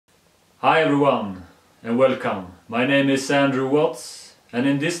Hi everyone and welcome. My name is Andrew Waatz and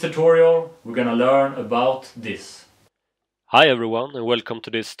in this tutorial we're gonna learn about this. Hi everyone and welcome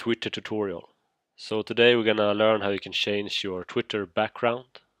to this Twitter tutorial. So today we're gonna learn how you can change your Twitter background,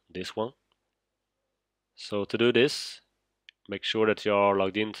 this one. So to do this, make sure that you are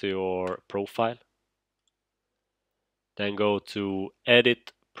logged into your profile. Then go to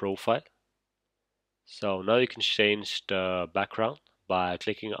Edit Profile. So now you can change the background by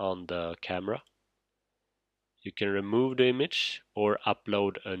clicking on the camera. You can remove the image or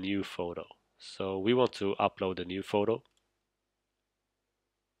upload a new photo. So we want to upload a new photo.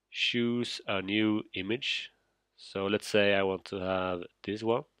 Choose a new image. So let's say I want to have this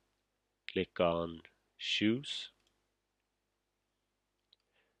one. Click on Choose.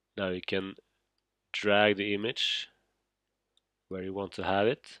 Now you can drag the image where you want to have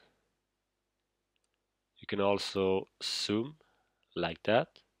it. You can also zoom like that.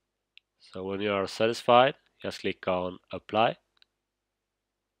 So when you are satisfied, just click on Apply.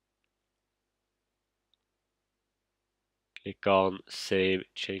 Click on Save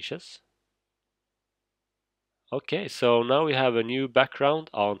Changes. Okay, so now we have a new background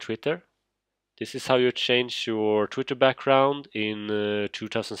on Twitter. This is how you change your Twitter background in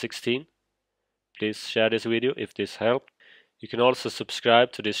 2016. Please share this video if this helped. You can also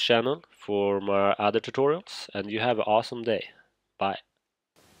subscribe to this channel for my other tutorials, and you have an awesome day. Bye.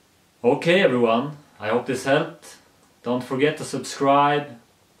 Okay everyone, I hope this helped. Don't forget to subscribe,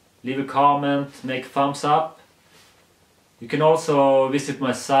 leave a comment, make a thumbs up. You can also visit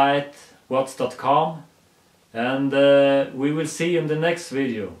my site waatz.com and we will see you in the next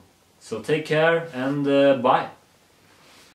video. So take care and bye.